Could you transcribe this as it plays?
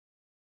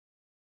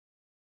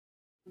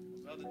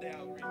other day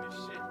I was reading this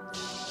shit. You know what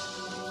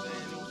I'm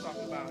saying? It was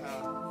talking about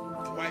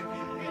how white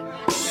people have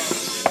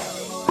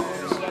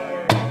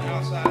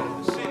outside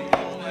of the city.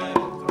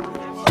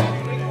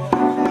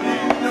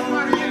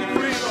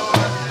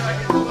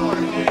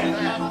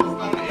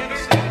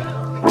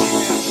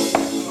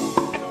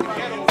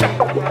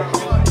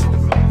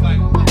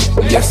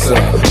 Yes, sir.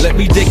 Let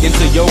me dig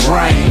into your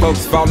brain.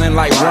 Folks falling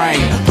like rain.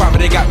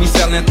 Probably got me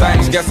selling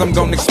things. Guess I'm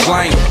gonna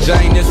explain.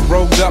 Jane is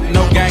rolled up,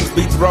 no gangs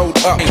beats rolled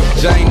up.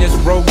 Jane is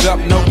rolled up,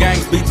 no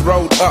gangs beats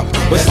rolled up.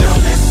 But there's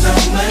only so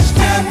much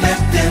time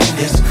left in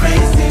this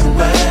crazy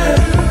world.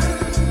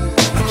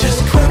 I'm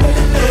just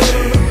crumbling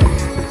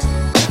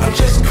earth. I'm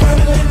just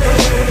crumbling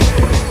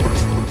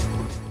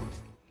earth.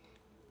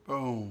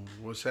 Boom.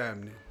 What's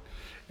happening?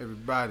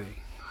 Everybody,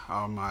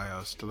 all my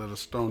stiletto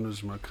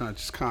stoners, my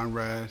conscious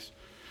Conrads.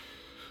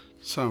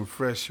 Something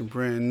fresh and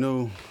brand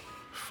new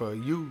for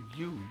you.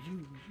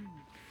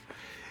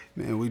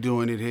 Man, we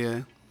doing it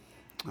here.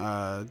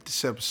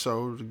 This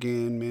episode,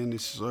 again, man,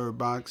 this is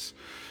Herbbox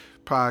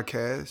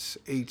Podcast,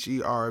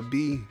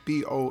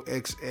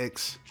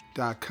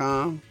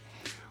 HERBBOXX.com,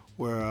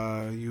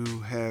 where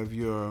you have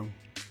your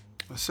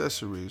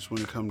accessories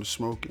when it comes to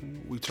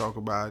smoking. We talk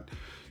about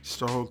just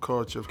the whole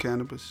culture of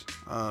cannabis.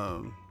 We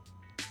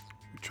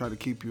try to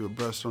keep you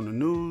abreast on the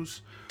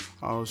news.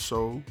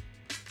 Also,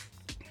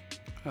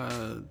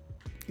 the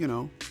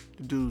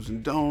do's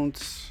and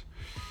don'ts,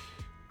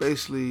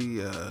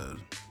 basically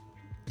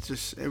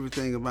just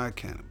everything about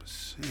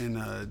cannabis. And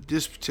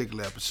this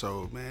particular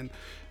episode, man,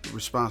 the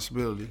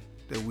responsibility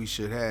that we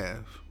should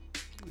have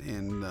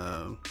and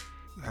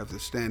have to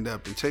stand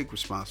up and take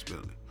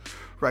responsibility.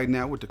 Right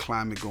now, with the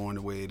climate going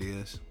the way it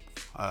is,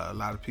 a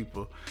lot of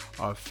people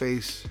are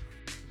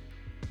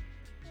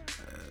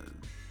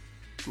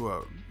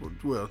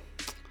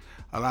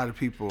a lot of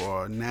people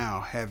are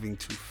now having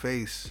to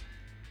face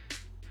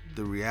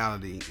the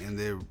reality and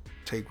they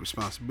take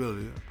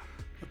responsibility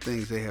of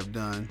things they have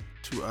done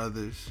to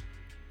others.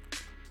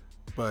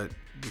 But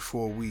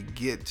before we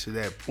get to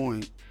that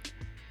point,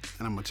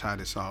 and I'm gonna tie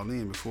this all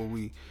in, before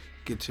we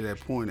get to that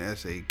point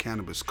as a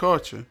cannabis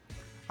culture,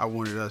 I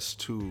wanted us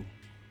to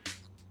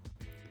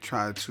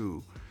try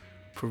to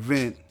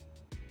prevent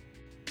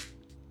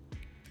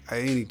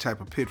any type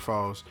of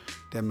pitfalls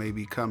that may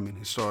be coming.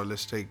 And so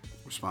let's take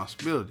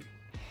responsibility.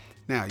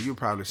 Now, you're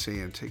probably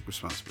saying take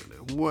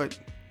responsibility. What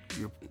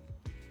you're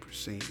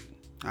perceiving.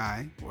 All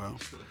right, well,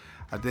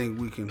 I think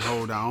we can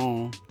hold our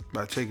own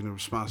by taking the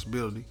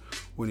responsibility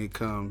when it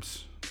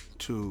comes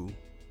to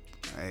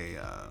a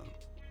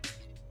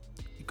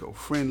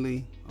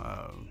eco-friendly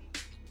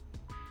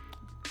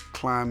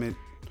climate,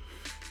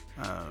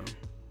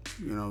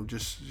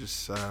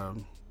 just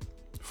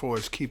for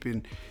us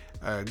keeping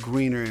a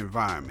greener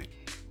environment.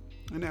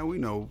 And now we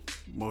know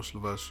most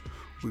of us,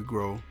 we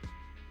grow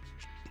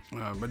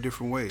by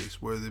different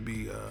ways, whether it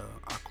be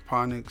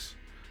aquaponics,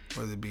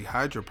 whether it be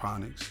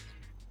hydroponics,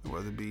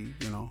 whether it be,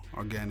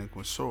 organic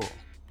with soil,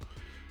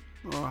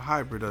 or a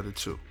hybrid of the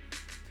two.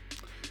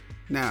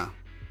 Now,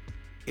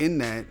 in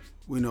that,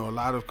 we know a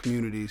lot of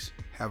communities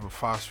have a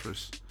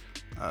phosphorus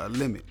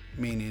limit,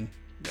 meaning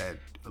that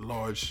a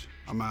large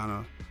amount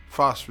of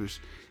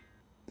phosphorus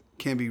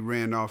can be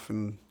ran off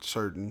in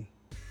certain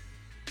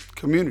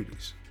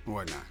communities and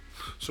whatnot.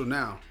 So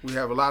now, we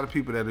have a lot of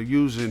people that are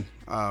using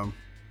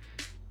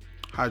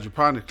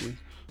hydroponically.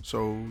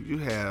 So you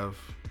have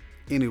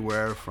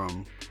anywhere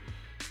from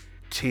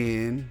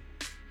 10,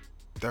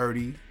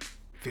 30,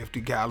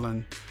 50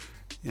 gallon,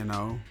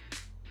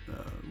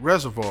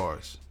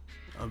 reservoirs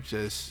of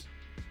just,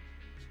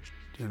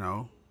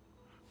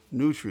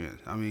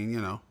 nutrients. I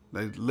mean,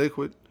 they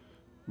liquid,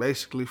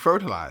 basically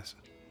fertilizer.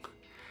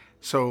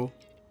 So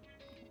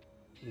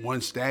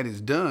once that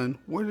is done,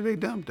 where do they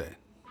dump that?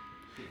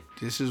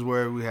 This is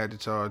where we had to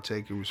start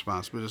taking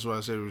responsibility. That's why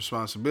I said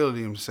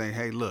responsibility and saying,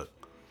 hey, look,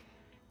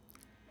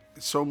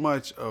 so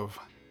much of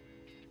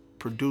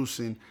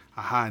producing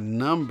a high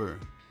number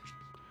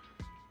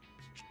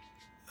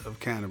of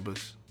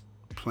cannabis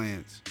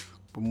plants,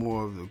 but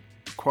more of the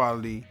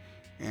quality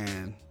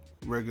and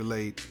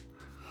regulate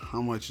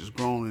how much is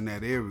grown in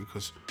that area.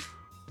 Because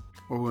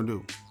what we're gonna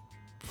do,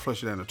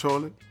 flush it down the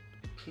toilet?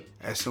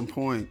 At some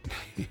point,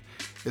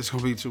 it's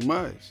gonna be too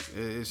much.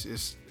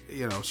 It's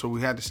so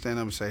we had to stand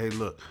up and say, hey,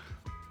 look,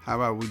 how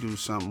about we do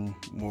something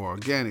more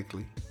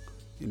organically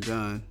and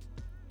done?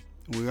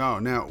 We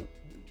are now,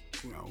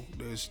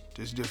 there's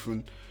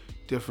different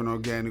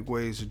organic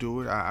ways to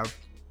do it. I've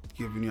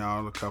given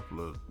y'all a couple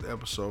of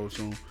episodes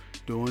on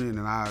doing it,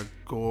 and I'll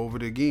go over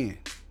it again,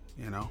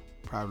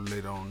 probably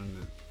later on in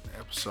the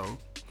episode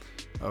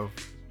of,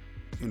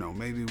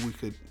 maybe we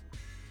could,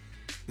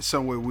 it's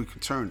some way we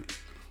could turn it,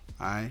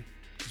 all right?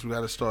 Because we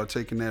got to start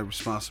taking that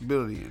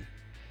responsibility in.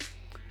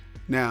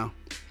 Now,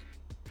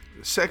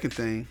 the second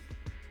thing,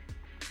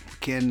 we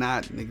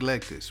cannot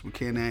neglect this. We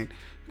can't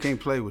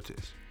play with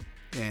this.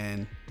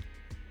 And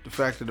the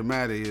fact of the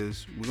matter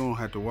is, we're gonna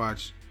have to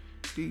watch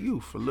the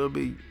youth a little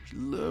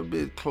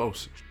bit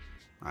closer.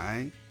 All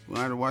right, we're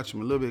gonna have to watch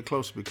them a little bit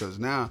closer because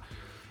now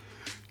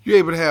you're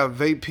able to have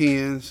vape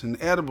pens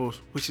and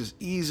edibles, which is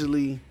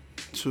easily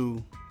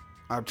to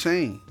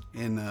obtain.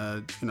 And,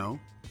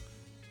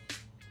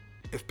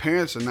 if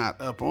parents are not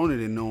up on it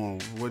and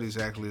knowing what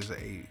exactly is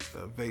a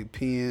vape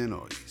pen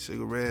or a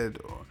cigarette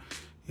or,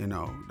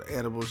 the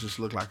edibles just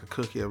look like a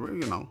cookie,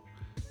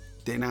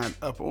 they're not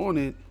up on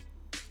it,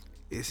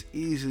 it's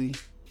easy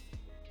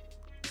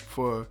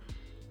for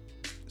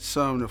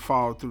some to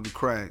fall through the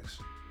cracks.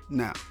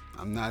 Now,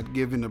 I'm not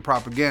giving the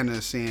propaganda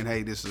saying,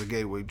 hey, this is a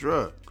gateway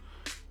drug.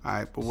 All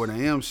right, but what I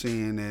am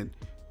saying that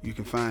you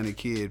can find a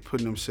kid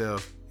putting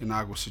himself in an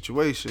awkward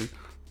situation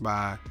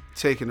by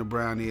taking a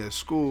brownie at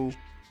school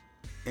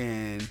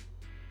and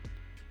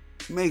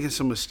making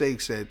some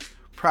mistakes that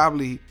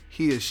probably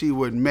he or she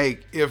wouldn't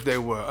make if they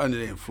were under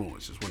the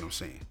influence, is what I'm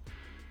saying.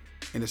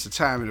 And it's a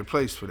time and a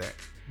place for that.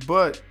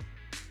 But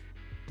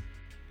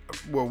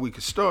where we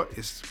can start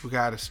is we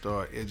got to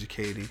start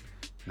educating,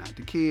 not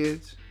the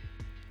kids,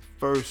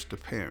 first the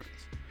parents.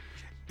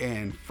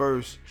 And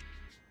first,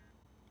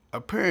 a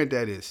parent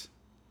that is,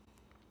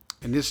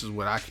 and this is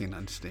what I can't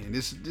understand.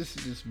 This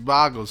just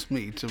boggles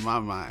me to my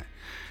mind.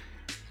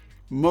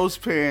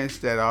 Most parents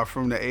that are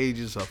from the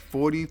ages of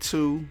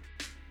 42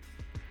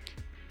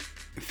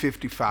 and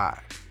 55.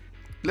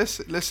 Let's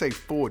say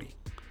 40.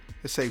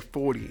 Let's say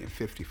 40 and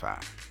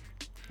 55.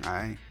 All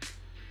right?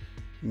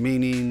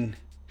 Meaning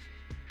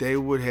they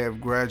would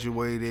have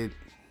graduated,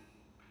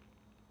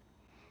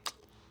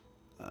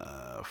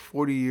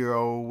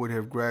 40-year-old would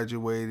have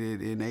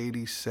graduated in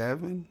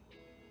 87.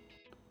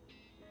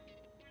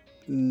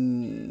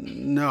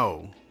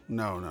 No.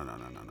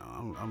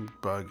 I'm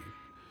bugging.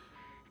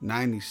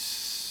 90.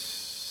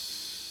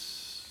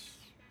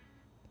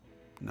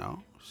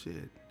 No,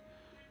 shit.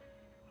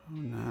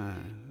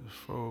 09,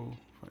 4,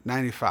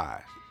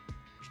 95.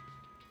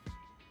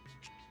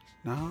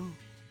 No.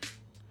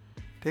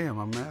 Damn,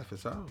 my math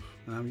is off,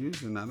 and I'm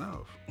usually not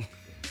off.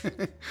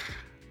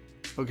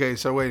 Okay,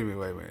 so wait a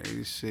minute.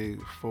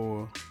 86,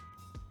 4.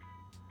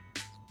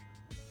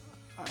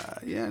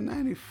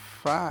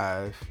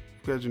 95.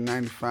 Because you're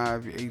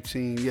 95, you're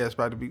 18. Yeah, it's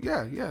about to be.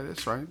 Yeah,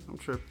 that's right. I'm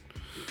tripping.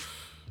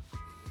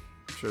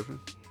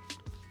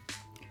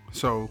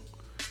 So,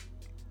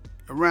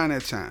 around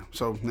that time.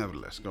 So,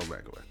 nevertheless, go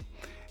back away.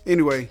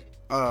 Anyway,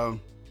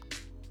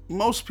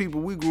 most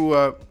people, we grew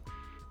up,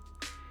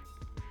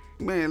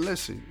 man,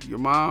 listen, your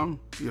mom,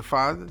 your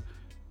father,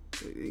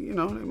 they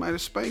might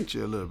have spanked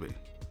you a little bit.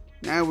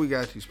 Now we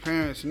got these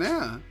parents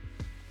now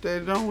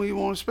that don't even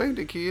want to spank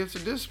their kids to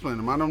discipline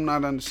them. I'm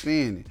not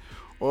understanding.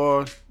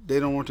 Or they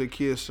don't want their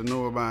kids to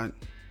know about,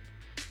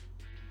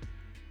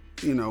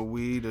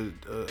 weed,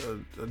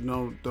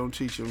 no, don't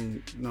teach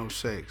them no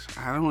sex.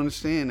 I don't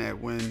understand that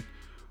when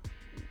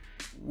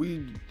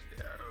we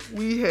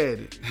had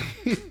it.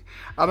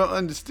 I don't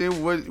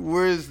understand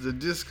where is the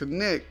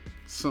disconnect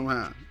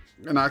somehow.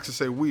 And I can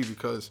say we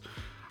because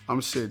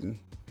I'm sitting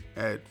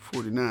at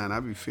 49.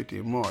 I'll be 50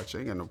 in March. I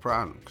ain't got no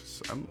problem.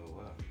 Cause I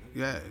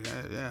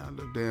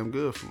look damn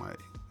good for my age.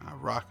 I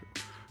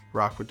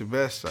rock with the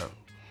best stuff.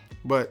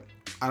 But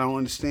I don't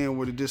understand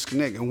where the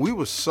disconnect. And we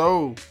were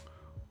so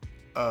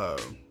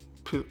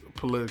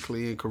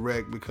politically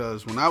incorrect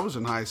because when I was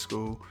in high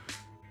school,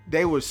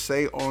 they would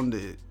say on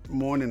the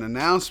morning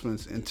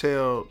announcements and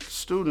tell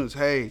students,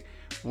 hey,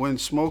 when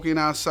smoking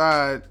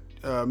outside,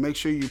 make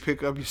sure you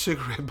pick up your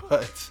cigarette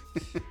butts.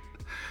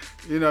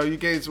 You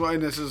can't smoke.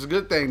 And this is a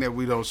good thing that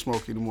we don't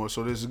smoke anymore.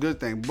 So this is a good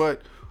thing.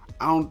 But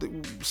I don't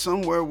think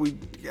somewhere we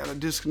got a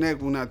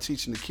disconnect. We're not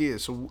teaching the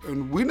kids. So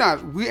and we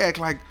act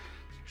like,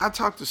 I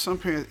talk to some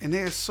parents and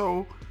they're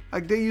so,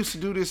 like they used to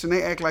do this and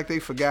they act like they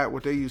forgot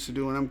what they used to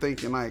do. And I'm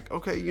thinking like,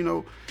 okay,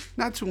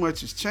 not too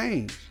much has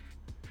changed.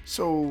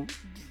 So,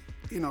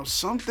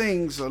 some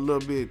things are a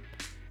little bit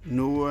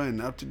newer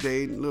and up to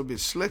date and a little bit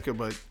slicker,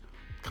 but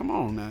come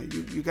on now.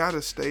 You got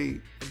to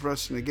stay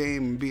abreast in the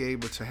game and be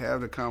able to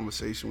have the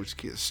conversation with your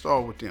kids.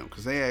 Start with them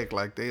because they act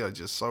like they are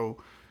just so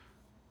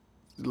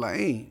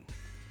lame.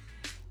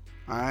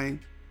 All right?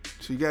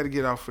 So you got to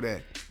get off of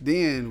that.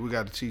 Then we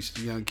got to teach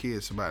the young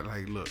kids about,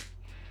 like, look,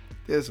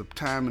 there's a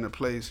time and a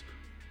place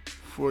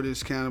for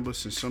this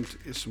cannabis and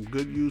it's some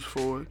good use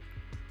for it,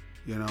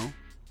 And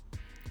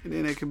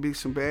then there can be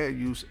some bad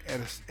use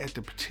at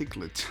the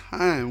particular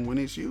time when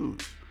it's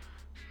used.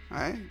 All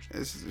right?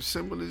 It's as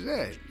simple as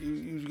that.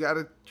 You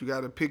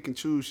gotta pick and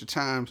choose your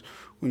times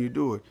when you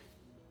do it.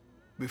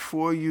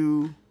 Before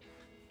you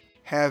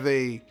have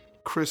a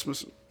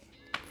Christmas,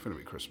 it's gonna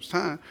be Christmas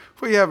time,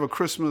 before you have a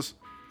Christmas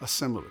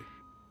assembly.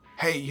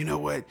 Hey, you know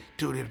what?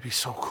 Dude, it'd be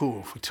so cool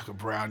if we took a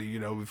brownie,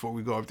 before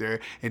we go up there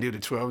and do the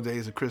 12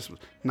 days of Christmas.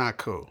 Not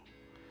cool.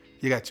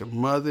 You got your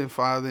mother and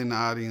father in the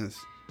audience.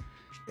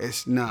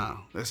 That's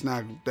not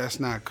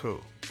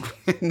cool.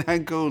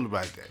 Not cool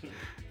about that.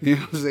 You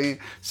know what I'm saying?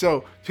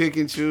 So pick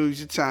and choose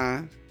your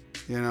time.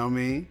 You know what I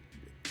mean?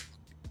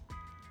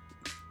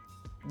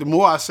 The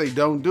more I say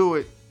don't do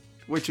it,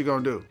 what you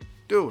gonna do?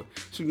 Do it.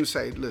 So you can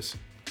say, listen,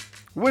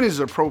 when is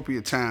the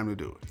appropriate time to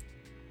do it?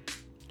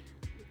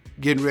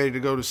 Getting ready to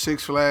go to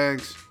Six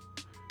Flags,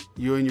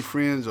 you and your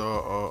friends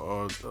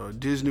or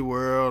Disney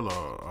World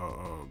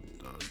or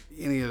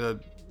any of the,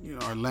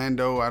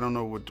 Orlando. I don't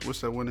know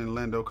what's that one in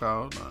Orlando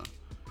called.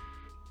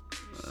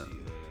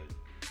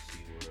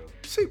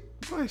 See,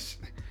 what's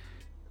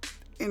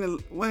in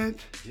the what?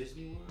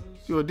 Disney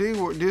Your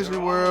Disney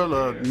World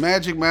or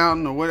Magic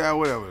Mountain or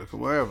whatever,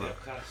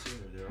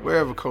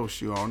 wherever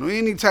coast you on, or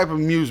any type of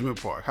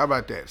amusement park. How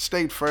about that?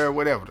 State Fair,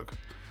 whatever.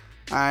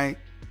 All right.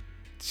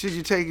 Should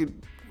you take it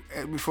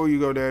before you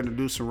go there to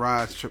do some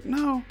rides? Trip?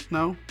 No,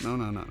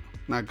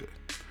 not good.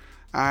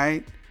 All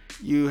right.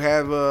 You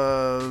have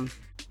a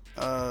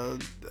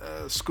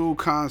school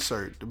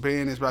concert. The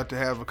band is about to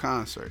have a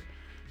concert.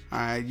 All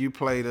right. You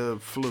play the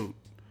flute.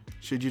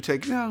 Should you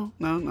take? No.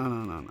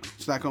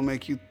 It's not gonna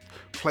make you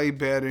play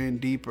better and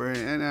deeper.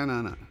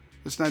 No.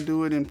 Let's not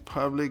do it in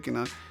public.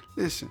 And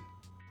listen.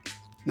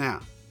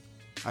 Now,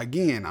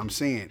 again, I'm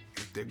saying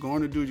if they're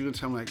going to do it, you're gonna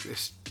tell them like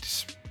this.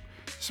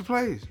 It's a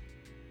place.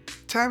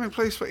 Time and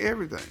place for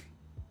everything.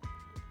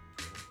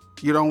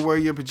 You don't wear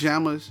your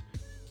pajamas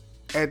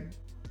at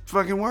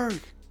fucking work.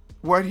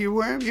 Why do you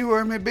wear them? You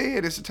wear them at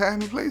bed. It's a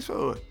time and place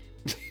for it.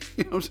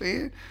 You know what I'm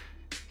saying?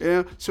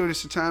 Yeah. So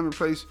it's a time and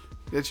place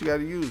that you got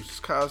to use. It's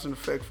cause and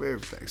effect for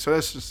everything. So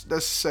that's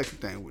the second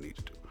thing we need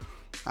to do.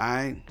 All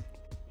right.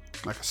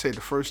 Like I said,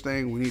 the first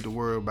thing we need to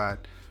worry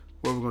about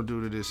what we're gonna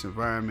do to this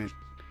environment.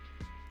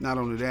 Not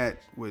only that,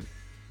 with,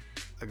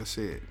 like I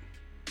said,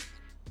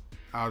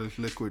 all this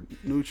liquid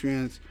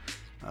nutrients,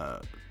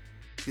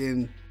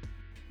 then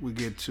we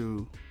get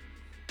to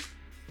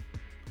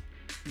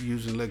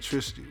using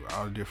electricity,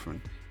 all the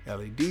different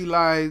LED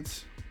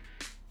lights,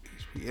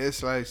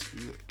 HPS lights,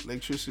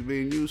 electricity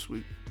being used.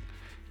 We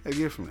gotta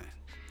get from that.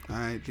 All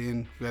right,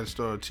 then we gotta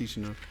start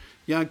teaching the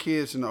young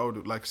kids and the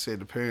older, like I said,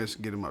 the parents,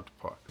 get them up to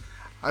par.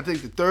 I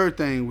think the third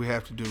thing we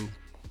have to do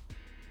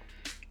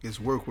is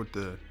work with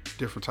the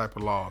different type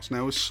of laws.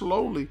 Now, we're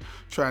slowly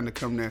trying to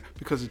come there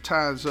because it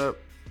ties up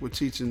with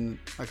teaching,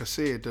 like I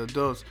said, the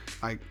adults,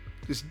 like,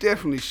 this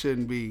definitely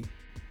shouldn't be,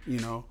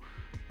 a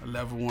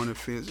level 1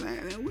 offense.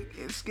 And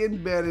it's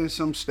getting better in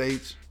some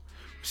states.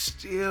 We're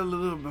still a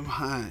little bit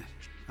behind,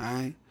 all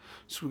right?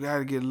 So we got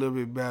to get a little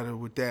bit better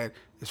with that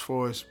as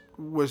far as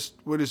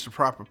what is the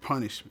proper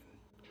punishment,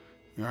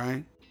 all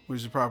right? What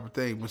is the proper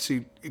thing? But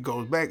see, it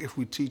goes back if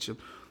we teach them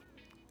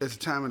there's a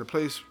time and a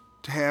place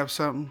to have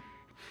something,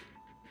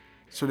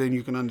 so then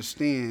you can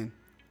understand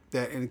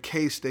that in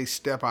case they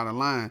step out of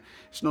line,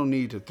 there's no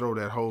need to throw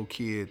that whole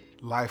kid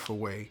life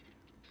away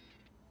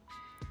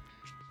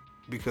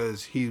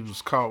because he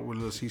was caught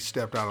with us, he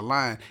stepped out of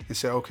line and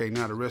said, okay,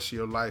 now the rest of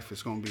your life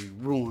is gonna be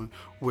ruined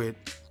with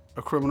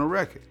a criminal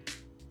record.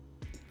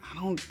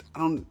 You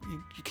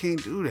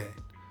can't do that.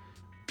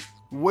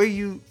 The way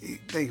you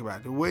think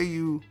about it, the way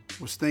you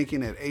was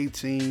thinking at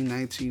 18,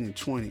 19, and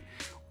 20,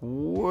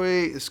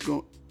 way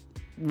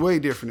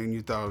different than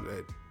you thought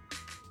at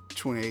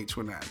 28,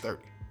 29,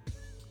 30.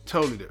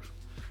 Totally different.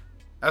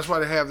 That's why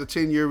they have the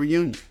 10-year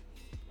reunion.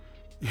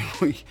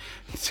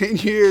 10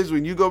 years,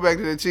 when you go back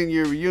to that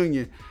 10-year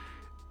reunion,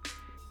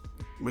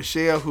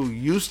 Michelle, who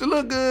used to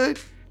look good,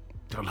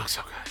 don't look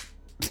so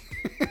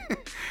good.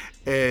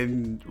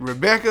 And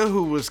Rebecca,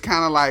 who was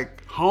kind of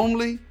like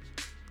homely,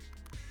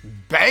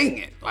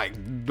 banging, like,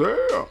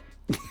 damn.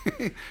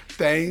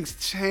 Things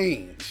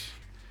change.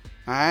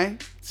 All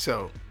right?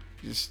 So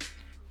just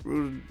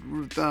root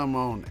a thumb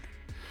on that.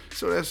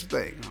 So that's the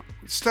thing.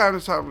 It's time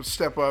to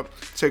step up,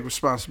 take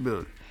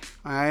responsibility.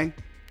 All right?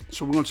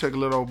 So we're going to take a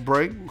little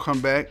break. We'll come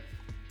back.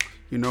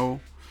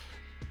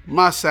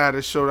 My side of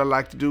the show that I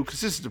like to do, because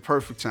this is the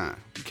perfect time.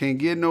 You can't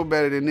get no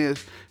better than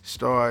this.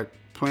 Start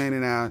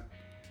planning out,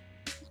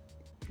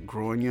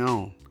 growing your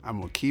own. I'm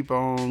going to keep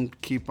on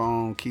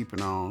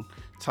keeping on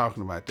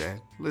talking about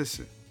that.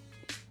 Listen,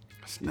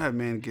 it's not,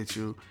 man, to get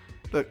you.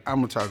 Look, I'm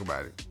going to talk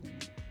about it.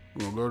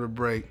 We're going to go to the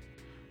break.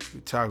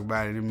 We'll talk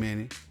about it in a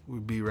minute. We'll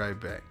be right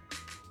back.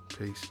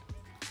 Peace.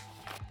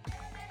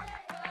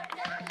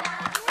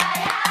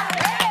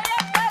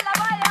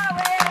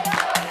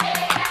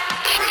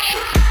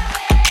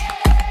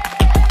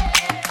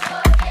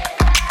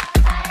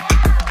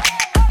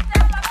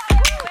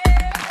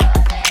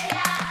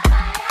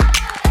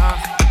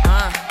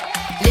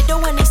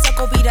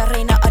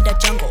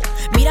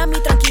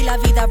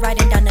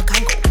 Riding down the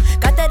Congo.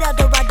 Got that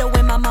Eldorado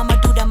when my mama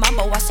do the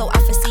mambo. I so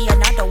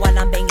aficionado while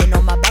I'm banging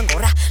on my bongo.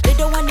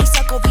 Little one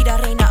saco vida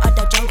reina of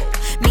the jungle.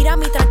 Mira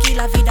mi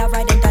tranquila vida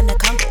riding down the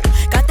Congo.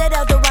 Got that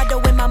Eldorado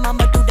when my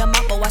mama do the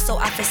mambo. I so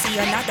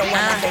aficionado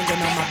while I'm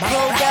banging on my bongo.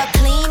 Rolled up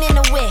clean in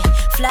the whip.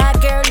 Fly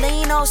girl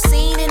lean on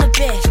scene in a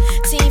bitch.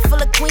 Team full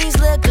of queens,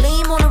 little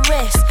gleam on the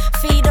wrist.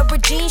 Feed up her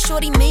jeans,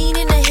 shorty mean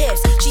in the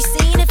hips. She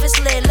seen if it's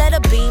lit, let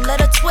her beam, let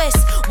her twist.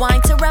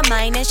 Wine to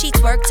remind and she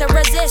twerk to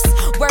resist.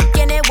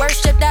 Working it,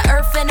 worship the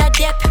earth and a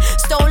dip.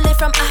 Stolen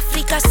from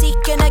Africa,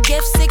 seeking a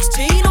gift.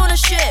 16 on a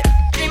ship.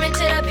 Dreaming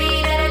to the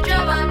beat of the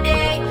drum all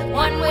day.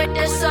 One with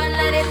the sun,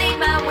 let it lead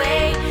my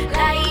way.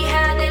 La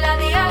hija de la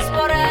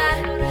diaspora.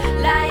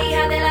 La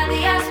hija de la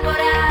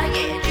diaspora.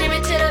 Yeah,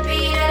 dreaming to the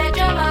beat of the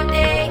drum all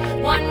day.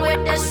 One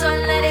with the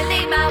sun, let it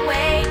lead my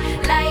way.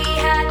 La hija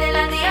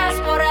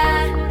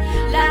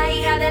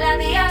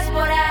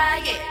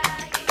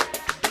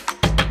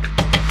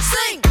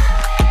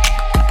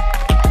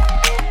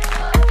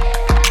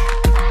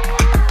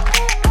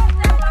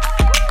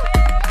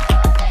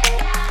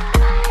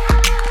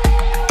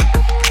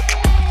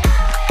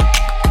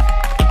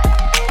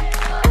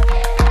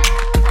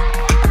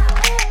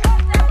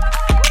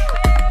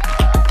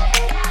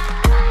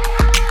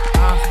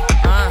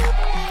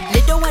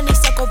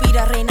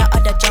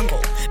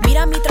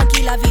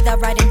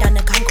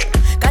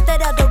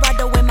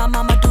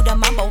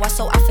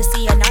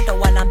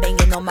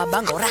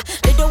bango. Le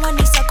doy a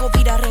ni saco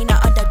vida reina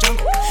of the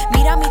jungle.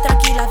 Mira mi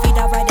tranquila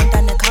vida riding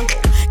down the Congo.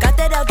 Got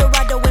that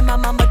Eldorado when my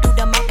mama do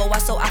the mambo. I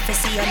so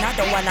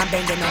aficionado while I'm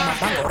banging on my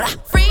bango.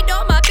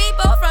 Freedom, my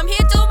people, from here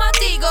to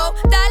Montego.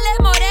 Dale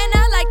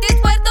morena like this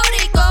Puerto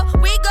Rico.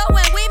 We go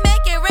and we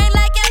make it rain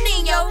like El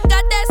Nino.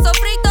 Got that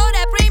sofrito,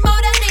 that primo,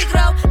 that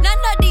negro.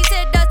 None of these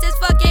hit dust is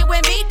fucking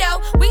with me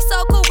though. We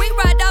so cool, we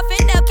ride off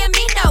in El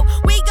Camino.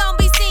 We gon'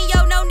 be seen,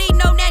 yo, no need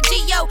no Nat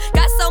Geo.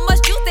 Got so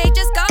much juice, they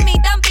just call me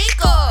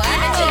Tampico.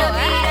 I'm to the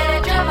beat of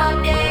the drum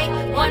all day.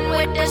 One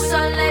with the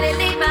sun, let it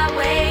lead my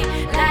way.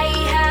 La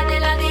hija de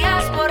la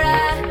diáspora.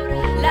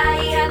 La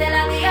hija de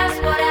la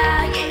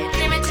diáspora. Yeah,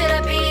 dreaming to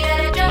the beat of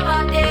the drum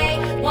all day.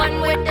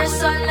 One with the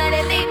sun, let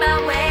it lead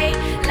my way.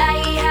 La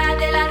hija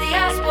de la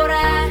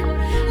diáspora.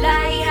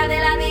 La hija de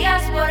la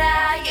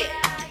diáspora. Yeah.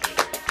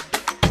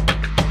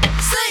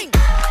 Sing.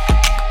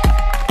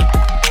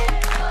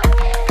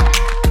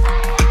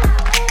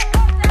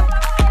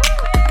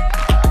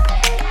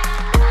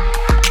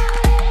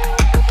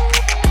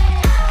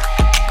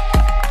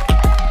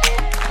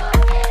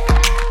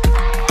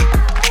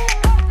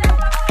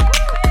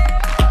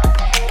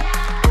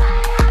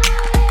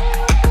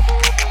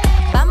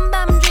 Bam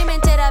bam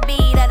dreaming to the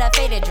beat of the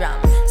faded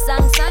drum.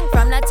 Sung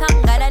from the tongue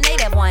of the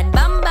native one.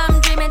 Bam bam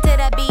dreaming to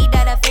the beat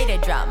of the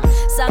faded drum.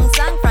 Sung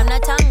from the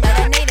tongue of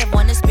the native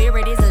one. The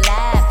spirit is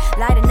alive.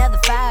 Light another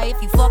fire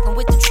if you fucking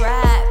with the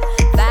tribe.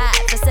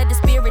 Vibes, I said the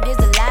spirit is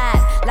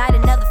alive. Light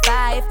another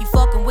fire if you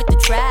fucking with the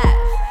tribe.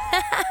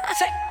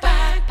 Say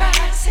bye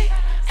bye, say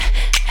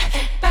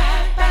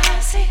bye bye,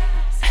 say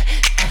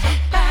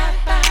bye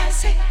bye,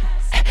 say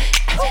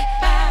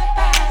bye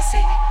bye,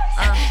 say.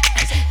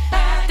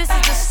 This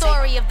is the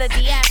story of the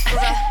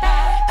diaspora.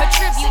 A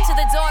tribute to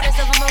the daughters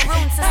of a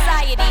maroon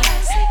society.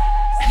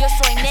 Yo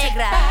soy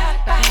negra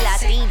y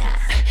latina.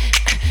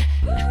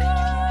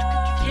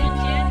 Viens,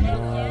 viens,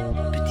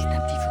 petit à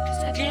petit faut que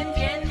ça vienne,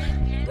 vienne.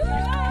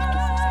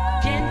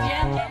 Viens,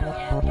 viens,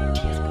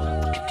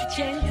 diaspora, faut que tu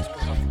tiennes,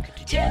 diaspora, faut que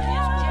tu tiennes,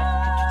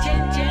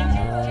 tiennes, tiennes.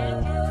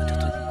 Faut te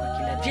dire quoi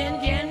qu'il advienne,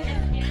 vienne.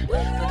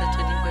 Faut te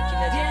dire quoi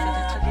qu'il advienne,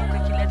 faut te dire quoi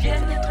qu'il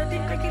advienne, faut te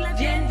dire quoi qu'il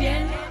advienne,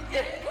 vienne.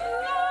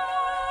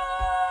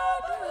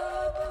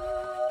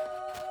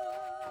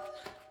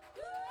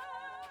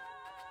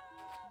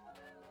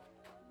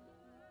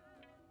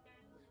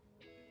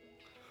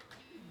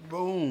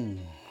 Boom.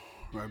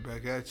 Right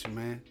back at you,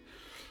 man.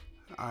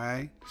 All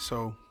right.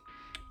 So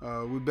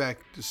we're back.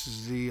 This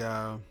is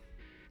the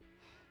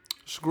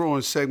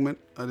growing segment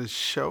of the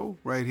show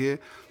right here.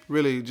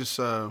 Really just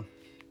some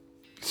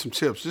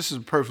tips. This is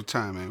the perfect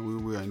time,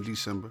 man. We're in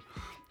December.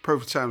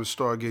 Perfect time to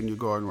start getting your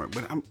garden right.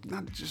 But I'm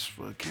not just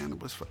for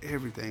cannabis, for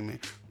everything, man.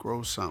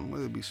 Grow something,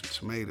 whether it be some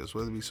tomatoes,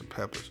 whether it be some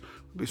peppers,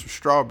 whether it be some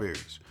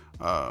strawberries,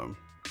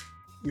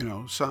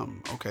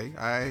 something. Okay,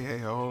 hey,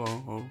 hold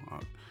on.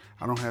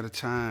 I don't have the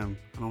time.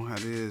 I don't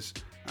have this.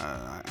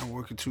 I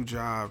work at 2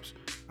 jobs.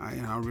 I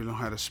really don't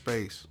have the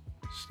space.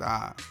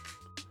 Stop.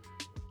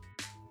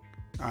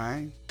 All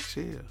right,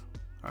 chill.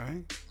 All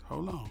right,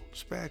 hold on.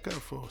 Let's back up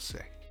for a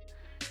second.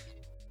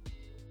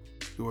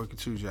 You work at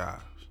 2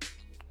 jobs.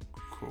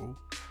 Cool.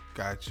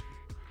 Got you.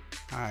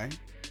 All right.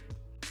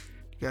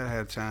 You gotta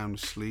have time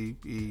to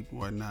sleep, eat,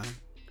 whatnot.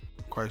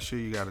 I'm quite sure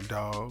you got a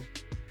dog.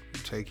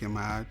 You take him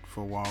out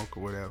for a walk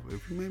or whatever.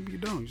 Maybe you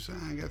don't. You say,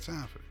 I ain't got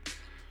time for that.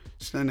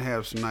 It's nothing to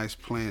have some nice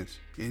plants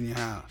in your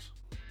house.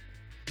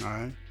 All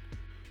right.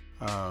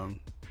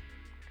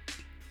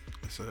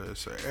 It's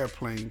an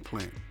airplane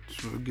plant.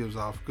 So it gives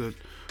off good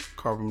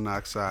carbon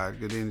monoxide,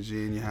 good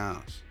energy in your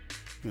house.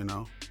 You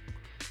know.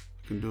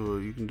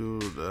 You can do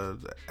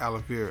the aloe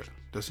vera.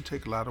 Doesn't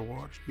take a lot of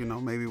water.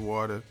 Maybe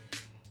water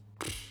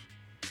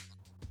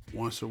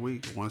once a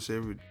week, once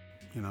every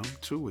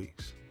 2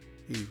 weeks,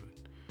 even.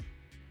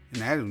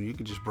 And that one you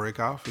can just break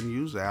off and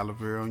use the aloe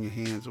vera on your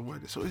hands or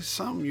whatever. So it's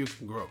something you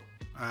can grow.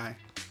 All right,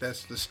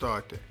 that's the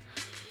start there.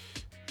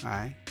 All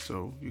right,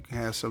 so you can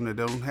have something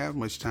that don't have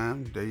much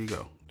time. There you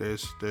go.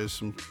 There's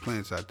some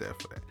plants out there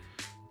for that.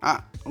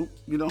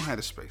 You don't have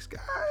the space.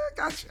 I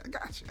got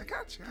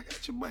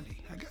you, buddy.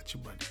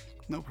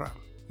 No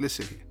problem.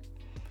 Listen here.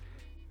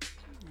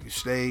 You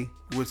stay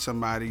with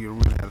somebody, you don't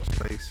really have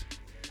space.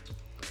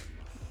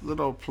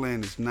 Little old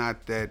plant is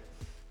not that,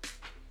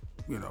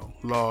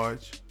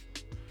 large.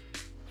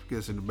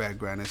 Because in the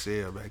background, that's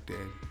air back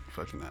there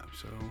fucking up,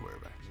 so don't worry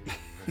about it.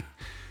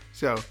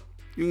 So,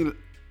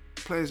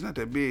 plant's not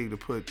that big to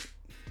put,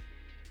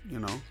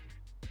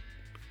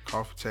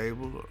 coffee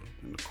table or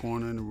in the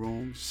corner in the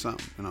room,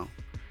 something,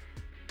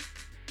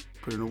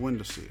 Put it in a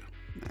windowsill.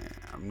 Man,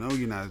 I know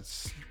you're not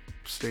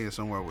staying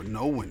somewhere with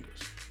no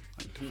windows.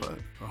 But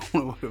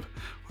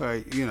it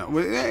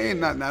ain't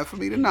not for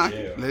me to knock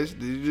it. Let's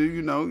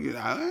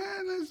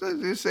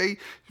just say,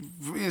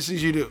 for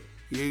instance, you do.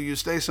 You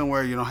stay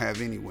somewhere you don't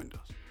have any windows.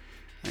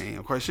 And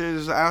I'm quite sure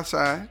it's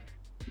outside.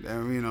 You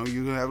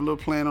can have a little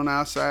plant on the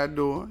outside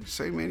door.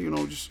 Say, man,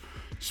 just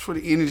for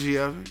the energy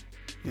of it.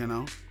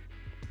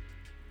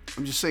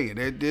 I'm just saying,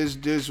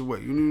 there's a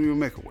way. You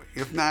make a way.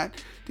 If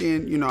not,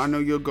 then, you know, I know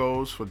your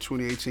goals for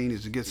 2018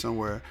 is to get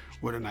somewhere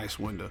with a nice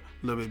window,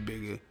 a little bit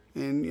bigger,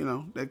 and, you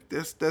know,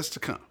 that's to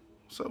come.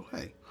 So,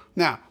 hey.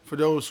 Now, for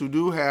those who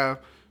do have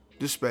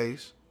the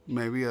space,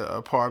 maybe an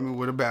apartment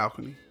with a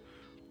balcony,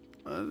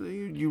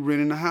 you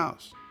renting a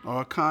house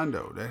or a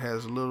condo that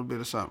has a little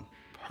bit of something.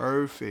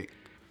 Perfect.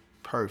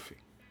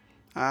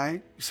 All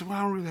right? You say, well,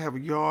 I don't really have a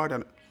yard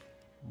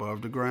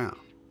above the ground.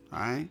 All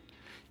right?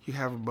 You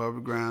have above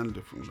the ground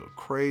different little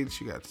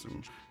crates. You got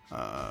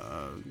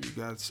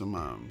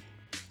some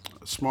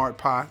smart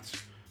pots,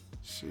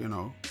 you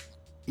know,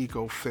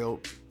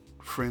 eco-felt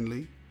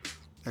friendly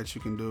that you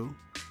can do.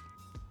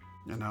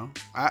 You know,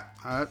 I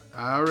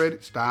already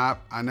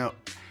stop. I know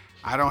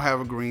I don't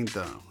have a green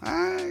thumb.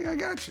 I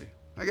got you.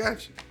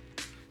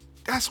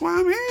 That's why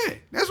I'm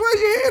here. That's why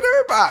you're here at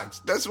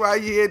Urbox. That's why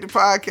you're here at the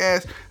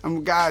podcast.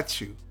 I'm got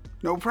you.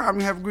 No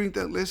problem. You have a green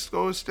thumb. Let's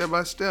go step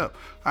by step.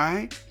 All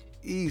right?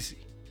 Easy.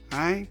 All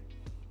right?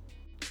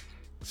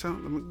 So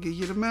let me give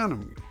you the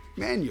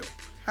manual.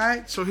 All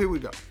right? So here we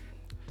go.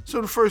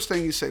 So the first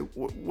thing you say,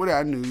 what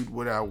I need,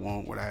 what I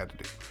want, what I had to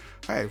do.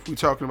 All right, if we're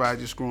talking about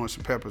just growing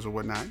some peppers or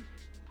whatnot,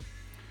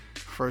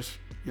 first,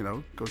 you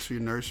know, go to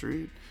your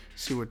nursery,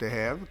 see what they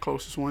have, the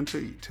closest one to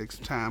you. Take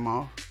some time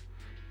off.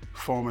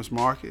 Farmers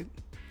market,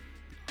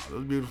 all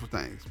those beautiful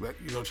things. But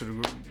you go to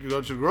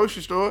the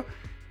grocery store.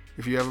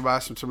 If you ever buy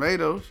some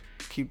tomatoes,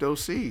 keep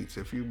those seeds.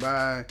 If you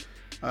buy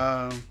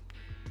bell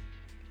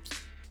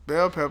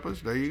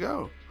peppers, there you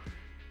go.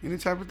 Any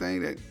type of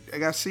thing that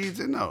got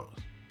seeds in those.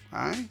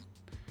 All right.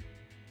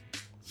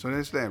 So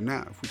that's that.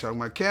 Now, if we're talking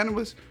about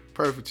cannabis,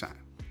 perfect time.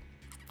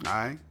 All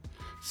right.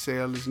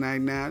 Sale is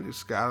night now.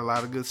 It's got a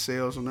lot of good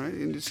sales on there,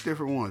 and it's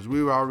different ones.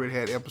 We've already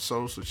had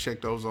episodes, so check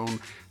those on.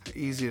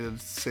 Easier to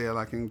sell,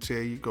 I can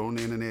tell you. Go on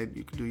the internet,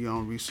 you can do your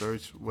own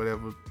research,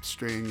 whatever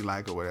strain you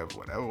like or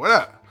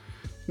whatever.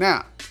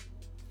 Now,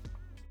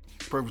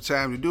 perfect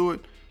time to do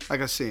it.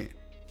 Like I said,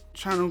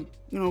 trying to,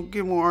 you know,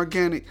 get more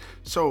organic.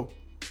 So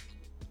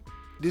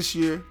this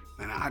year,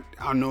 and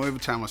I know every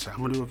time I say, I'm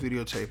going to do a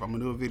videotape.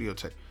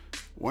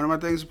 One of my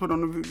things to put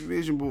on the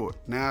vision board.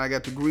 Now I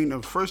got the green.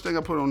 The first thing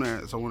I put on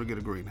there is I want to get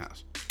a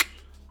greenhouse.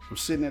 I'm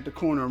sitting at the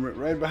corner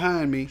right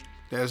behind me.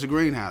 There's a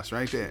greenhouse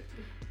right there.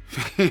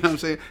 You know what I'm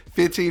saying?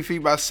 15 feet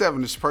by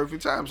 7 is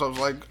perfect time. So I was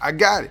like, I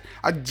got it.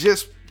 I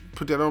just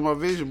put that on my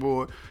vision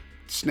board,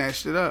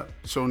 snatched it up.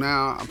 So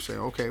now I'm saying,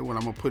 okay, well,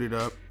 I'm going to put it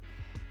up,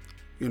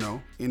 you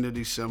know, end of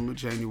December,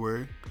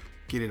 January,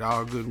 get it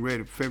all good and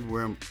ready.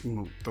 February,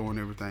 I'm throwing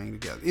everything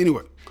together.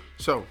 Anyway,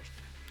 so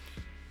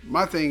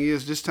my thing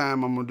is this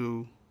time I'm going to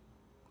do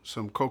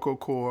some cocoa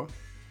coir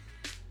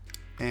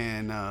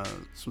and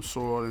some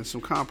soil and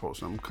some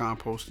compost. I'm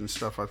composting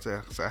stuff out there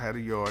because I had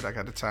a yard. I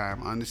got the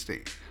time. I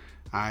understand.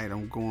 All right,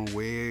 I'm going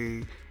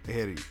way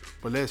ahead of you.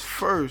 But let's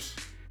first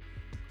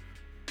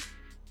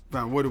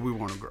find what do we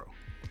want to grow.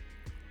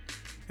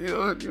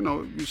 You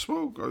know, you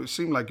smoke, or it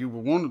seemed like you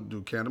would want to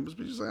do cannabis,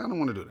 but you say, I don't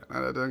want to do that.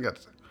 I don't got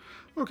to say.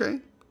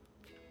 Okay.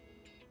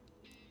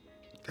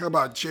 How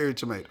about cherry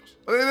tomatoes?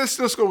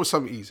 Let's go with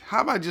something easy.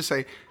 How about just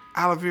say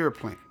aloe vera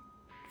plant?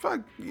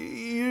 Fuck, you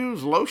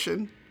use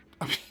lotion.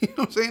 I mean, you know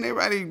what I'm saying?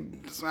 Everybody,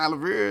 it's aloe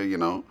vera, you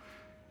know.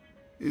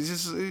 It's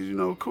just, you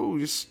know, cool.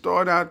 Just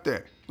start out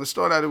there. Let's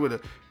start out with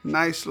a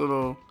nice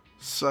little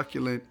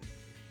succulent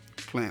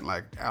plant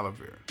like aloe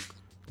vera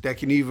that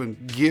can even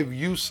give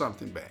you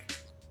something back.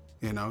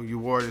 You know, you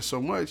water it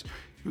so much,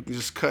 you can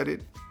just cut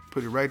it,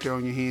 put it right there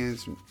on your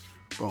hands, and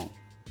boom.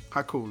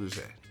 How cool is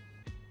that?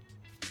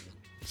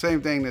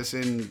 Same thing that's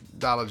in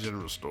Dollar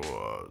General store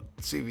or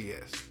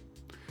CVS.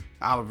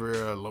 Aloe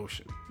vera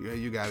lotion. Yeah,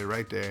 you got it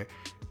right there.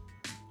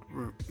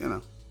 You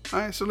know. All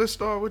right, so let's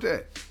start with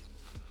that.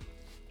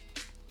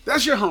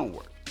 That's your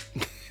homework.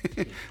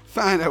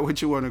 Find out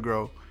what you want to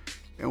grow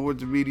and what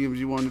the mediums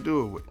you want to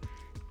do it with.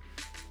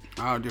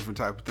 All different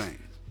type of things.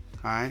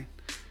 All right?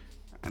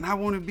 And I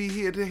want to be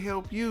here to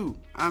help you.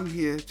 I'm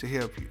here to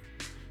help you.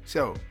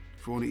 So,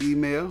 if you want to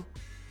email,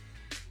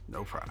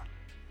 no problem.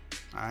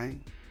 All right?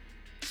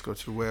 Let's go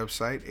to the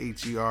website,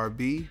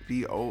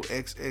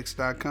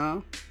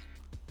 herboxx.com.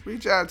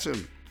 Reach out to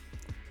me.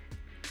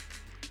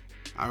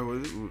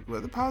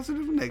 Whether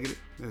positive or negative.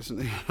 You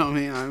know what I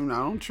mean? I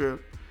don't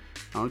trip.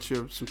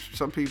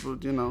 Some people,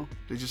 you know,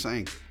 they just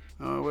angry.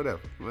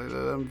 Whatever. Let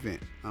them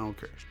vent. I don't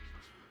care.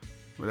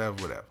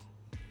 Whatever.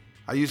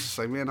 I used to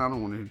say, man, I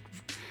don't want to.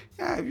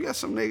 Yeah, if you got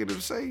something negative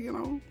to say, you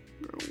know,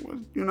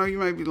 you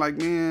might be like,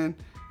 man,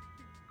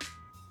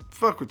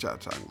 fuck what y'all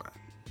talking about.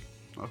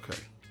 Okay,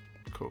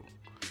 cool.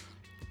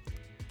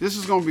 This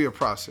is going to be a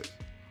process.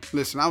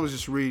 Listen, I was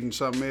just reading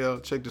something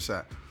else. Check this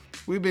out.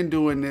 We've been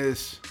doing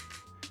this.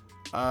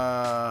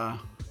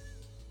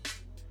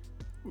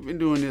 We've been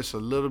doing a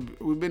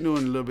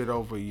little bit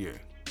over a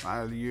year.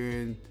 A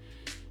year and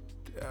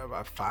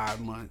about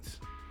 5 months.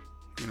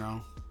 You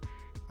know,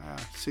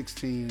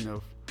 16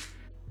 of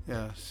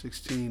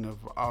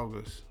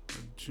August,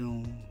 or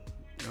June,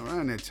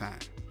 around that time.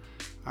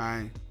 All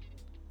right.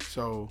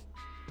 So,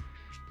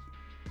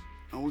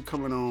 we're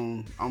coming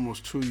on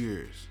almost 2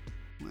 years.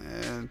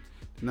 Man,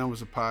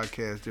 numbers of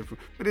podcasts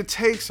different, but it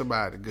takes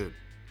about a good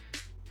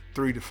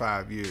 3 to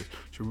 5 years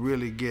to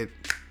really get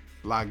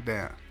locked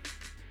down.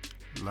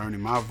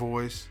 Learning my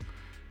voice,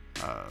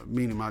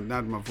 meaning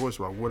not my voice,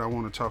 but what I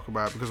want to talk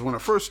about. Because when I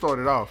first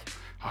started off,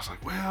 I was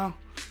like, well,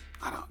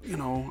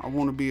 I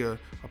want to be a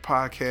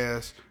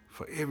podcast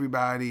for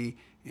everybody,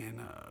 and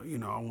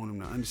I want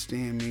them to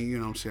understand me. You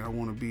know what I'm saying? I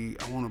want to be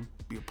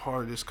a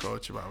part of this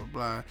culture, blah blah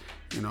blah.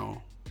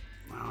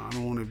 I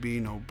don't want to be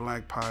no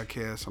black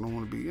podcast. I don't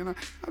want to be,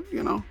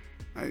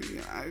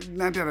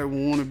 not that I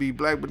want to be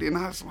black, but then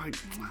I was like,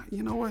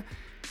 you know what?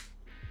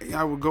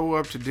 I would go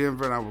up to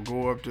Denver and I would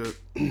go up to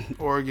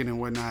Oregon and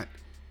whatnot.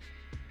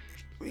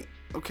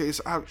 Okay,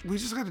 so we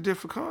just got a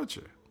different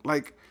culture.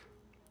 Like,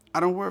 I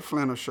don't wear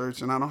flannel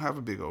shirts and I don't have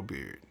a big old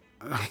beard.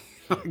 Like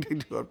they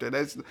do up there.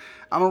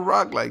 I don't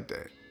rock like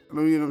that.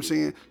 You know what I'm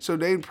saying? So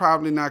they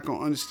probably not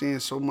gonna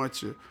understand so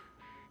much of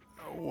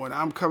what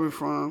I'm coming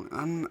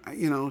from.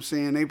 You know what I'm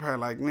saying? They probably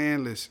like,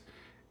 man, listen,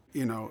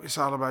 it's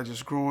all about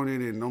just growing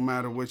it, and no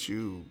matter what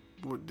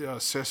the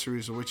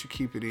accessories or what you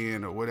keep it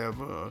in or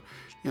whatever,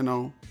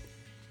 and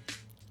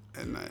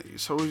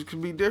so it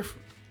could be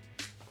different,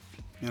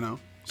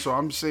 So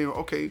I'm saying,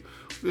 okay,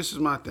 this is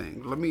my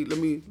thing. Let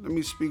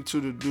me speak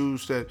to the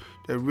dudes that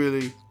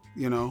really,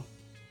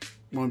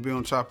 want to be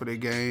on top of their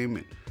game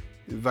and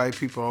invite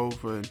people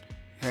over and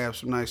have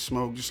some nice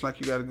smoke, just like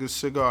you got a good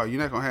cigar.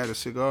 You're not gonna have a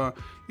cigar.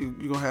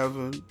 You're gonna have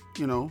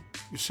your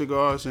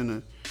cigars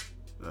in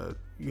a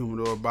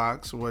humidor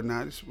box or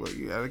whatnot.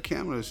 You got a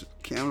cannabis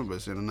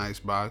in a nice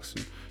box,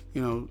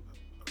 and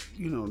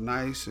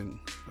nice and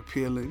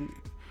appealing,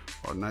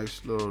 or a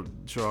nice little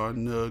jar,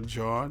 nug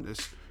jar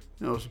that's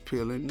it's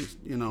appealing.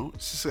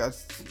 It's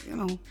just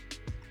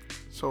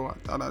So I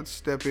thought I'd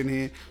step in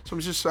here. So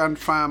I'm just trying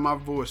to find my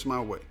voice, my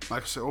way.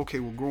 Like I said, okay,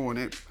 we're growing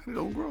it. Everybody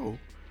don't grow.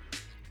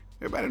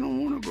 Everybody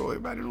don't want to grow.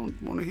 Everybody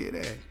don't want to hear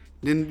that.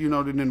 Then,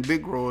 then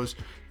big growers,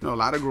 a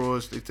lot of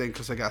growers, they think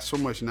because they got so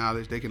much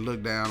knowledge, they can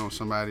look down on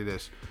somebody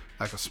that's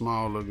like a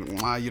small looking,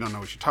 you don't know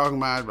what you're talking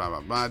about, blah,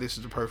 blah, blah. This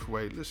is the perfect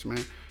way. Listen,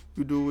 man,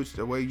 you do it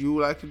the way you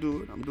like to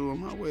do it. I'm doing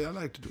my way I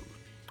like to do it.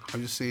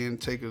 I'm just saying,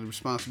 take the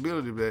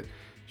responsibility that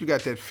you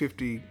got that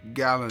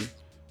 50-gallon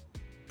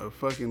of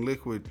fucking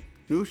liquid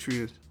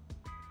nutrients.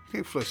 You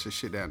can't flush this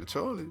shit down the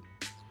toilet.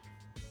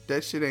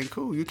 That shit ain't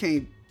cool. You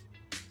can't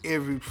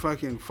every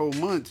fucking 4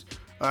 months,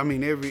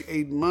 every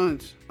 8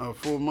 months or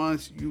 4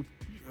 months,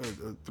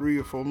 3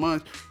 or 4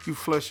 months, you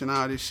flushing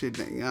all this shit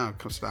down.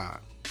 Come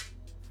stop.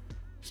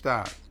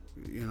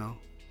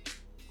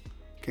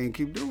 Can't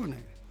keep doing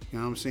that. You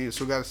know what I'm saying?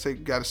 So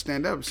gotta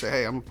stand up and say,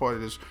 hey, I'm a part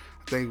of this.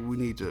 I think we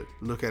need to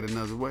look at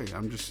another way.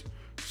 I'm just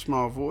a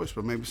small voice,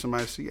 but maybe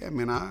somebody say, yeah,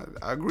 man, I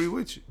agree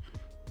with you.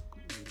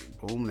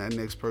 Boom, that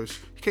next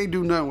person. You can't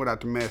do nothing without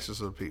the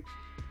masses of people.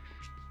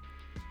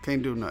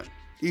 Can't do nothing.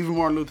 Even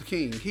Martin Luther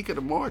King, he could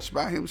have marched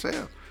by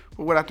himself,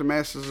 but without the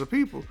masses of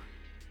people,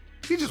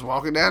 he just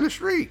walking down the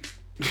street.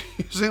 You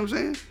see what I'm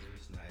saying?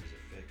 It's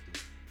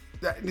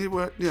not as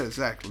effective. Yeah,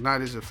 exactly.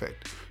 Not as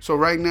effective. So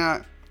right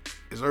now,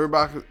 is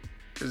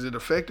it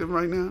effective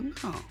right now?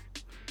 No.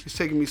 It's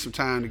taking me some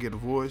time to get a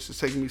voice. It's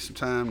taking me some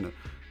time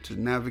to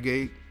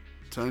navigate,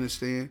 to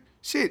understand.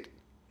 Shit,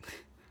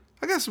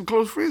 I got some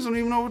close friends who don't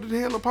even know what the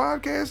hell a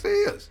podcast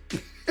is.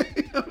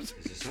 You know what I'm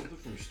saying? Is it something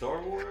from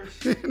Star Wars?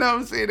 You know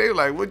what I'm saying? They were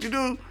like, what you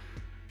do?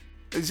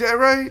 Is that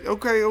right?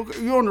 Okay.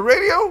 You on the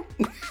radio?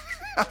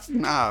 I said,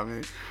 nah,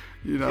 man.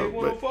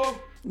 K104?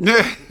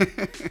 Yeah.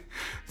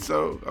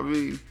 So,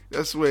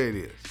 that's the way it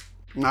is.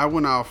 Now, I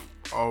went off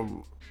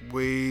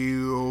way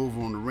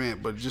over on the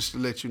rant, but just to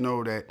let you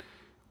know that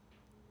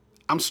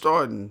I'm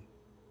starting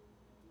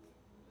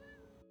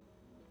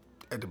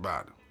at the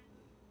bottom.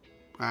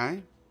 All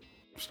right?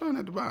 I'm starting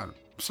at the bottom.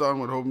 I'm starting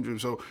with Hope and Dream.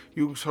 So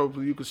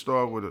hopefully you can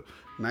start with a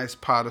nice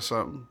pot or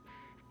something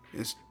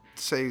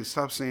and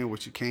stop saying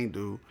what you can't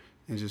do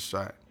and just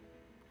try it.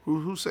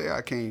 Who say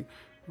I can't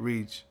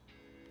reach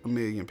 1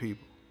 million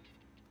people?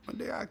 One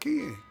day I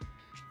can.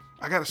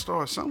 I got to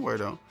start somewhere,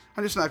 though.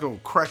 I'm just not going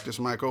to crack this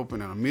mic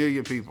open and 1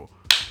 million people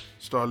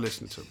start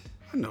listening to me.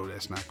 I know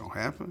that's not going to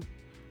happen.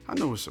 I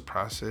know it's a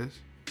process.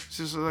 It's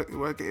just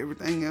like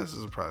everything else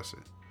is a process.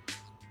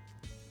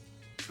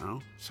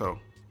 So,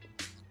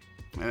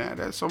 and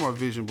that's on my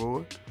vision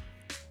board.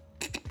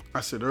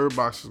 I said every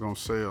box is going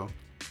to sell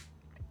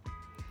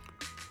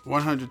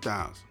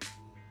 100,000.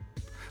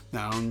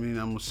 Now, I don't mean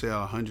I'm going to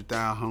sell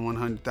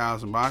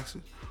 100,000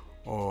 boxes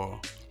or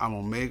I'm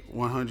going to make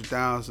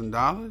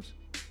 $100,000,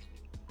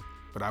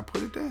 but I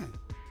put it down.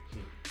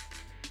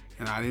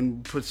 And I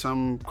didn't put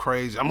something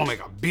crazy. I'm going to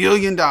make $1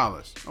 billion.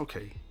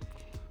 Okay.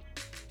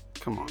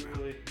 Come on now.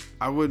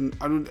 I wouldn't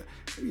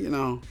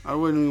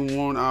even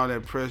want all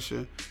that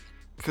pressure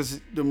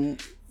because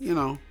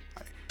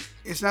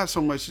it's not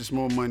so much just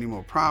more money,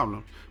 more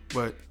problems,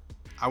 but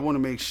I want to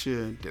make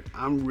sure that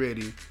I'm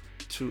ready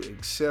to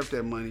accept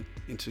that money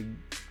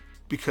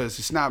because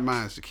it's not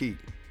mine to keep.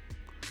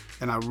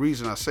 And the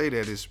reason I say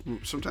that is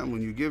sometimes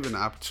when you're given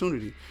an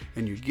opportunity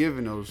and you're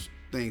given those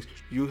things,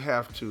 you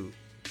have to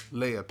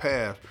lay a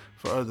path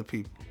for other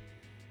people.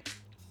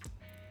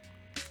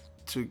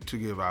 to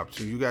give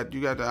opportunity.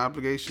 You got the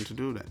obligation to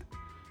do that.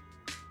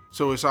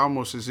 So it's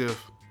almost as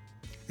if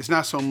it's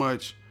not so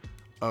much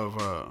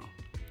of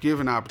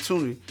giving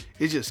opportunity,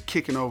 it's just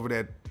kicking over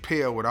that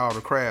pail with all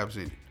the crabs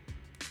in it.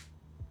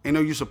 Ain't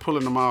no use of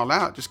pulling them all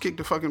out. Just kick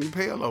the fucking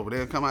pail over.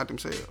 They'll come out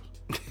themselves.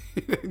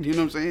 You know what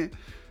I'm saying?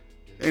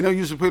 Ain't no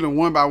use of pulling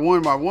one by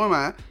one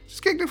out.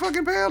 Just kick the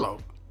fucking pail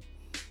over.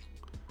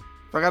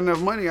 If I got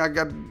enough money, I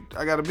got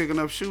a big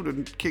enough shoe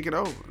to kick it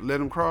over. Let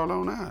them crawl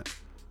on out.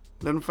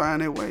 Let them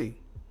find their way.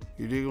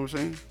 You dig what I'm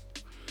saying?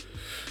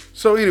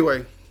 So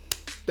anyway,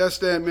 that's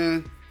that,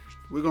 man.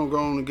 We're going to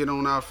go on and get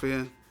on out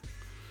here.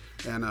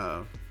 And,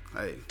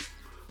 hey,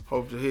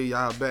 hope to hear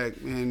y'all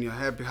back, man. Your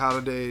happy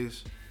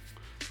holidays,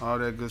 all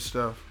that good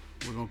stuff.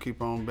 We're going to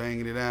keep on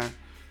banging it out.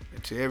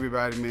 And to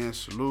everybody, man,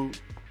 salute.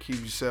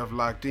 Keep yourself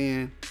locked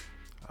in.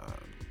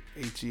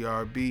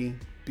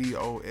 HERBBOXX.com.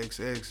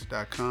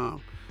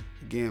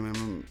 Again,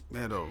 man,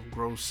 Meadow,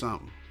 grow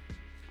something.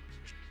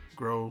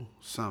 Grow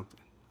something.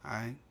 All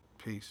right?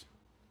 Peace.